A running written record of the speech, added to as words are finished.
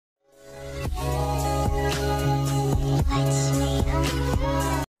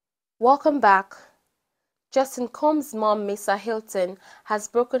Welcome back. Justin Combs' mom, Misa Hylton, has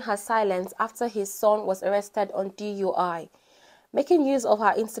broken her silence after his son was arrested on DUI. Making use of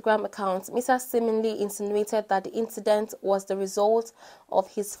her Instagram account, Misa seemingly insinuated that the incident was the result of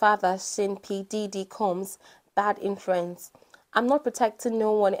his father, CeBe Diddy Combs' bad influence. "I'm not protecting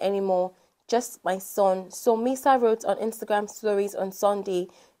no one anymore, just my son," so Misa wrote on Instagram stories on Sunday,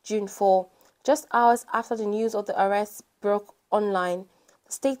 June 4, just hours after the news of the arrest broke online.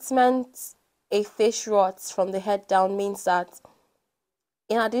 The statement, "A fish rots from the head down," means that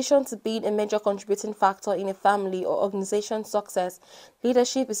in addition to being a major contributing factor in a family or organization's success,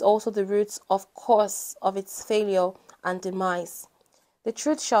 leadership is also the root of cause of its failure and demise. "The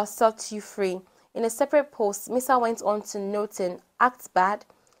truth shall set you free." In a separate post, Misa went on to noting, "Act bad."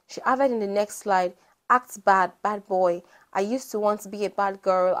 She added in the next slide, "Act bad, bad boy. I used to want to be a bad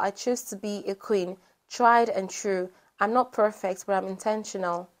girl. I chose to be a queen. Tried and true. I'm not perfect, but I'm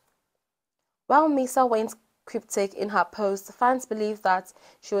intentional." While Misa went cryptic in her post, fans believe that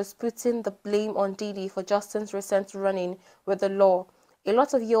she was putting the blame on Diddy for Justin's recent run-in with the law. A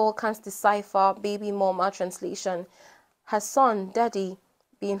lot of y'all can't decipher baby mama translation. Her son, Diddy,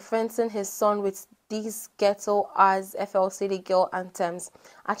 be influencing his son with these ghetto-ass FL City girl anthems,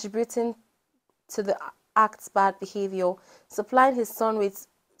 attributing to the act's bad behavior, supplying his son with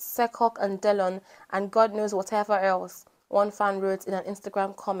Sekok and Delon, and God knows whatever else, one fan wrote in an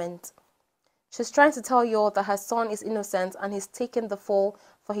Instagram comment. "She's trying to tell y'all that her son is innocent and he's taking the fall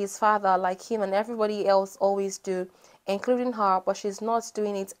for his father like him and everybody else always do, including her, but she's not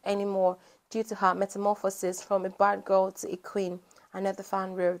doing it anymore due to her metamorphosis from a bad girl to a queen," another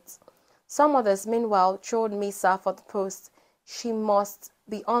fan wrote. Some others, meanwhile, trolled Misa for the post. "She must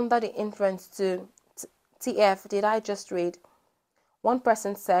be under the influence too. TF, did I just read?" One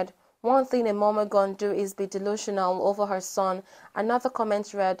person said, "One thing a mama gonna do is be delusional over her son." Another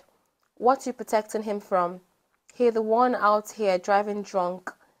comment read, "What you protecting him from? He the one out here driving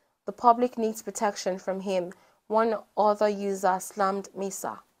drunk. The public needs protection from him." One other user slammed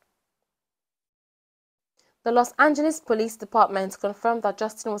Misa. The Los Angeles Police Department confirmed that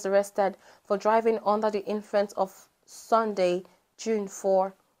Justin was arrested for driving under the influence of Sunday, June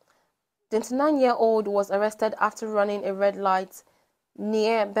 4. The 29-year-old was arrested after running a red light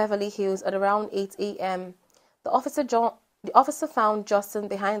near Beverly Hills at around 8 a.m. The officer found Justin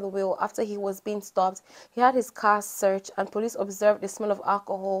behind the wheel after he was being stopped. He had his car searched and police observed the smell of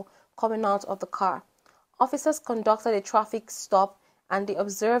alcohol coming out of the car. Officers conducted a traffic stop and they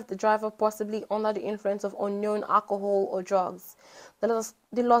observed the driver possibly under the influence of unknown alcohol or drugs. The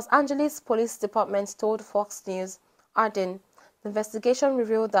Los Angeles Police Department told Fox News, adding, "The investigation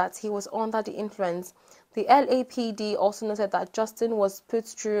revealed that he was under the influence." The LAPD also noted that Justin was put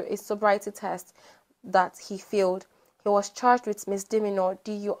through a sobriety test that he failed. He was charged with misdemeanor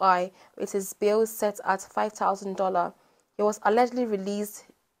DUI with his bail set at $5,000. He was allegedly released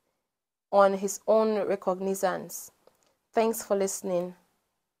on his own recognizance. Thanks for listening.